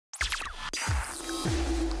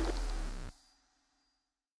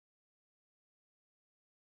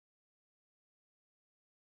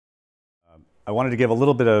I wanted to give a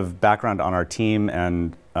little bit of background on our team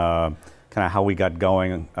and kind of how we got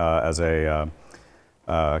going as a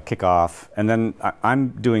kickoff. And then I'm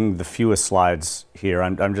doing the fewest slides here.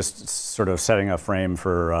 I'm just sort of setting a frame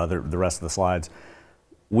for the rest of the slides.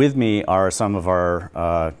 With me are some of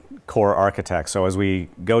our core architects. So as we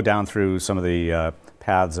go down through some of the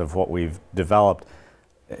paths of what we've developed,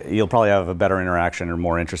 you'll probably have a better interaction or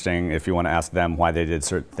more interesting if you want to ask them why they did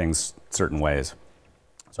certain things certain ways.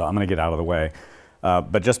 So I'm going to get out of the way.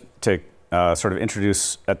 But just to sort of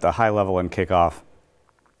introduce at the high level and kick off,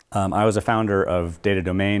 I was a founder of Data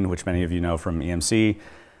Domain, which many of you know from EMC.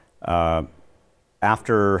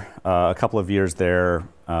 After a couple of years there,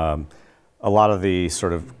 a lot of the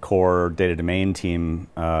sort of core Data Domain team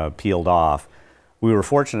peeled off. We were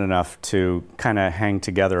fortunate enough to kind of hang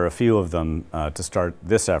together a few of them to start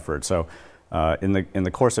this effort. So in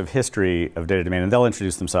the course of history of Data Domain, and they'll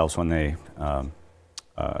introduce themselves when they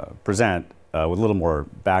present with a little more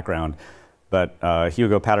background, but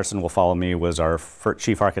Hugo Patterson will follow me, was our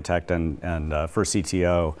chief architect and first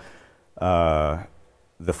CTO.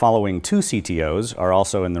 The following two CTOs are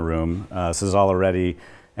also in the room, Sazala Reddy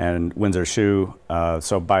and Windsor Shu.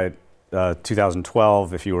 So by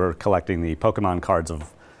 2012, if you were collecting the Pokemon cards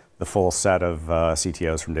of the full set of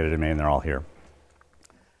CTOs from Data Domain, they're all here.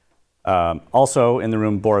 Also in the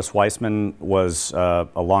room, Boris Weissman was a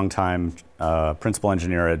longtime principal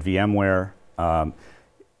engineer at VMware.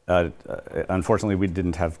 Unfortunately, we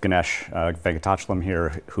didn't have Ganesh Venkatachalam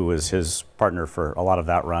here, who was his partner for a lot of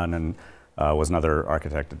that run and was another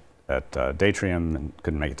architect at Datrium and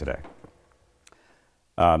couldn't make it today.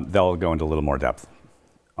 They'll go into a little more depth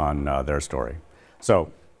on their story.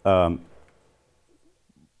 So let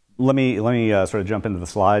me sort of jump into the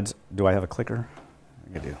slides. Do I have a clicker?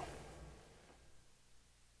 I do.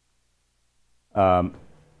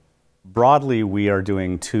 Broadly, we are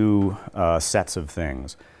doing two sets of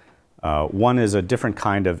things. One is a different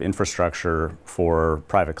kind of infrastructure for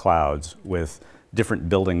private clouds with different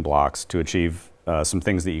building blocks to achieve some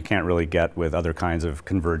things that you can't really get with other kinds of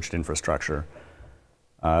converged infrastructure.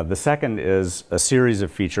 The second is a series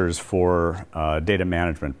of features for data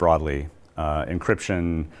management broadly,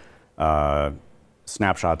 encryption,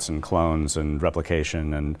 snapshots and clones and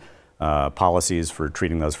replication and policies for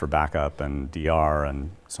treating those for backup and DR and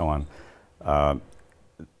so on.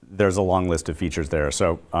 There's a long list of features there.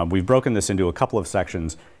 So we've broken this into a couple of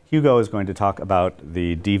sections. Hugo is going to talk about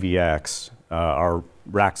the DVX, our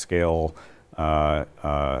rack scale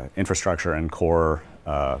infrastructure and core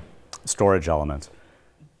storage elements.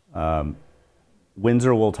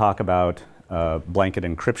 Windsor will talk about blanket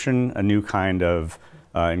encryption, a new kind of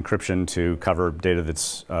encryption to cover data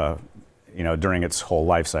that's during its whole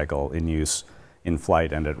life cycle in use, in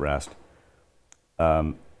flight, and at rest.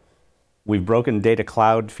 We've broken data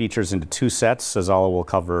cloud features into two sets. Sazala will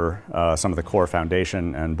cover some of the core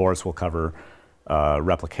foundation, and Boris will cover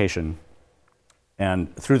replication.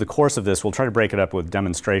 And through the course of this, we'll try to break it up with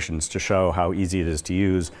demonstrations to show how easy it is to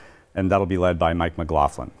use, and that'll be led by Mike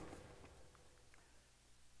McLaughlin.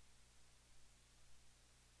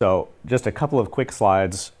 So just a couple of quick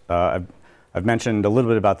slides. I've mentioned a little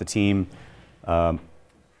bit about the team.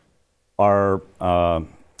 We're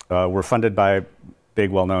funded by big,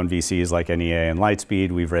 well-known VCs like NEA and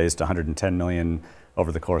Lightspeed. We've raised $110 million over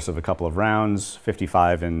the course of a couple of rounds,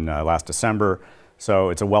 55 in last December. So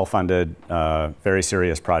it's a well-funded, very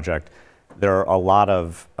serious project. There are a lot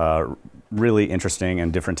of really interesting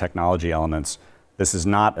and different technology elements. This is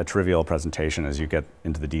not a trivial presentation as you get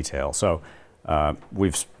into the detail. So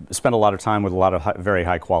we've spent a lot of time with a lot of very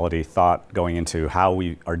high-quality thought going into how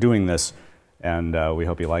we are doing this, and we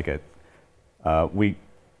hope you like it. We,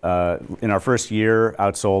 in our first year,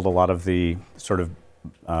 outsold a lot of the sort of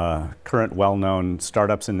current well-known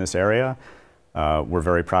startups in this area. We're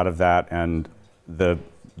very proud of that, and the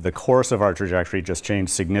course of our trajectory just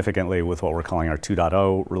changed significantly with what we're calling our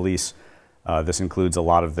 2.0 release. This includes a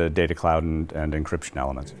lot of the data cloud and encryption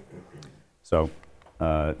elements. So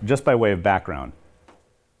just by way of background,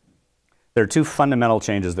 there are two fundamental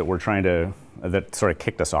changes that we're trying to, that sort of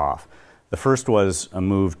kicked us off. The first was a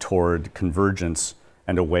move toward convergence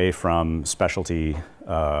and away from specialty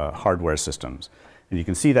hardware systems. And you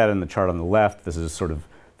can see that in the chart on the left. This is sort of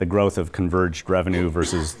the growth of converged revenue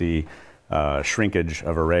versus the shrinkage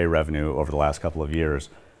of array revenue over the last couple of years.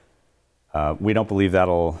 We don't believe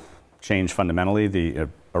that'll change fundamentally. The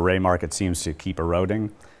array market seems to keep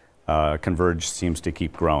eroding. Converged seems to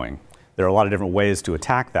keep growing. There are a lot of different ways to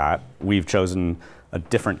attack that. We've chosen a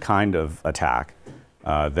different kind of attack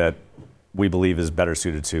that we believe is better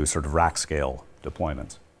suited to sort of rack scale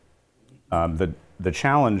deployments. The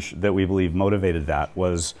challenge that we believe motivated that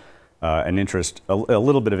was an interest, a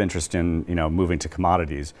little bit of interest in moving to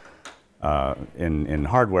commodities in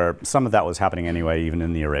hardware. Some of that was happening anyway, even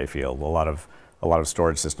in the array field. A lot of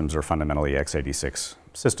storage systems are fundamentally x86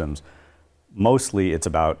 systems. Mostly, it's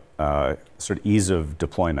about sort of ease of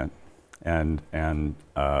deployment and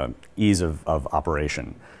ease of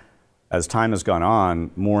operation. As time has gone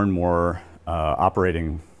on, more and more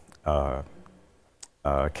operating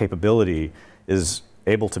capability is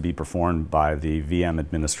able to be performed by the VM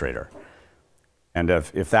administrator. And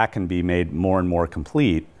if that can be made more and more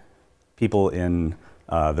complete, people in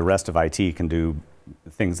the rest of IT can do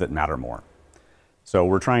things that matter more. So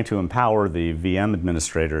we're trying to empower the VM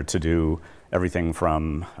administrator to do everything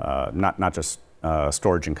from not just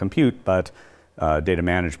storage and compute, but data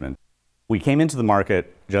management. We came into the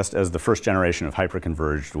market just as the first generation of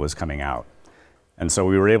hyperconverged was coming out. And so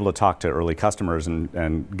we were able to talk to early customers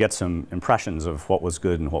and get some impressions of what was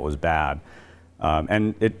good and what was bad.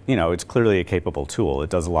 And it's clearly a capable tool. It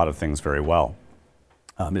does a lot of things very well.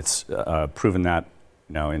 It's proven that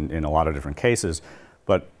in a lot of different cases.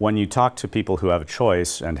 But when you talk to people who have a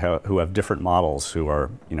choice and who have different models, who are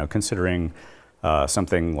considering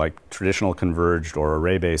something like traditional converged or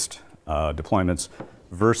array-based deployments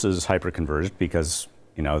versus hyperconverged, because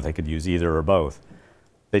they could use either or both,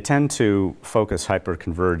 they tend to focus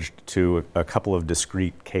hyperconverged to a couple of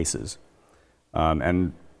discrete cases.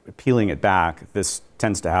 And peeling it back, this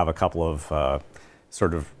tends to have a couple of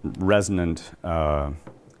sort of resonant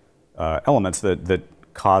elements that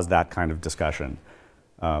cause that kind of discussion.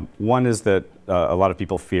 One is that a lot of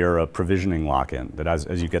people fear a provisioning lock-in, that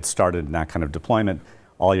as you get started in that kind of deployment,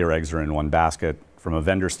 all your eggs are in one basket from a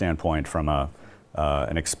vendor standpoint, from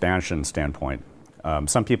an expansion standpoint.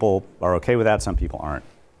 Some people are okay with that, some people aren't.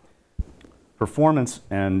 Performance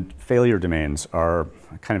and failure domains are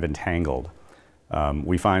kind of entangled.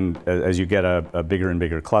 We find as you get a bigger and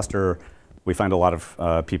bigger cluster, we find a lot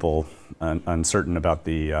of people uncertain about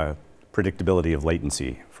the predictability of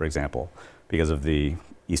latency, for example, because of the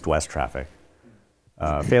east-west traffic.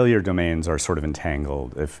 Failure domains are sort of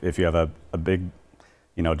entangled. If you have a big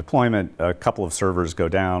deployment, a couple of servers go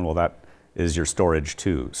down, well, that is your storage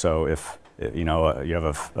too. So if you have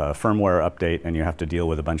a firmware update and you have to deal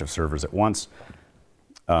with a bunch of servers at once,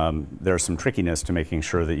 there's some trickiness to making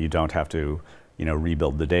sure that you don't have to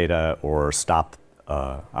rebuild the data or stop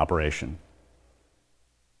operation.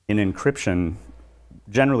 In encryption,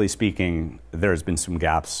 generally speaking, there's been some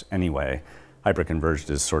gaps anyway. Hyperconverged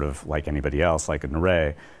is sort of like anybody else, like an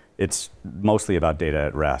array. It's mostly about data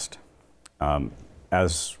at rest.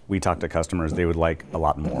 As we talk to customers, they would like a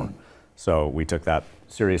lot more. So we took that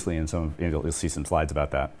seriously, and you'll see some slides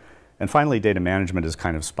about that. And finally, data management is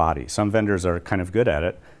kind of spotty. Some vendors are kind of good at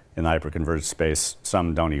it in the hyperconverged space.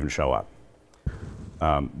 Some don't even show up.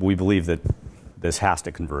 We believe that this has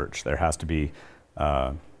to converge. There has to be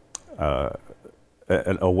a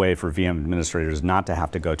way for VM administrators not to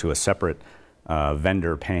have to go to a separate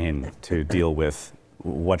vendor pane to deal with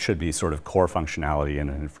what should be sort of core functionality in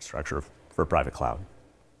an infrastructure for private cloud.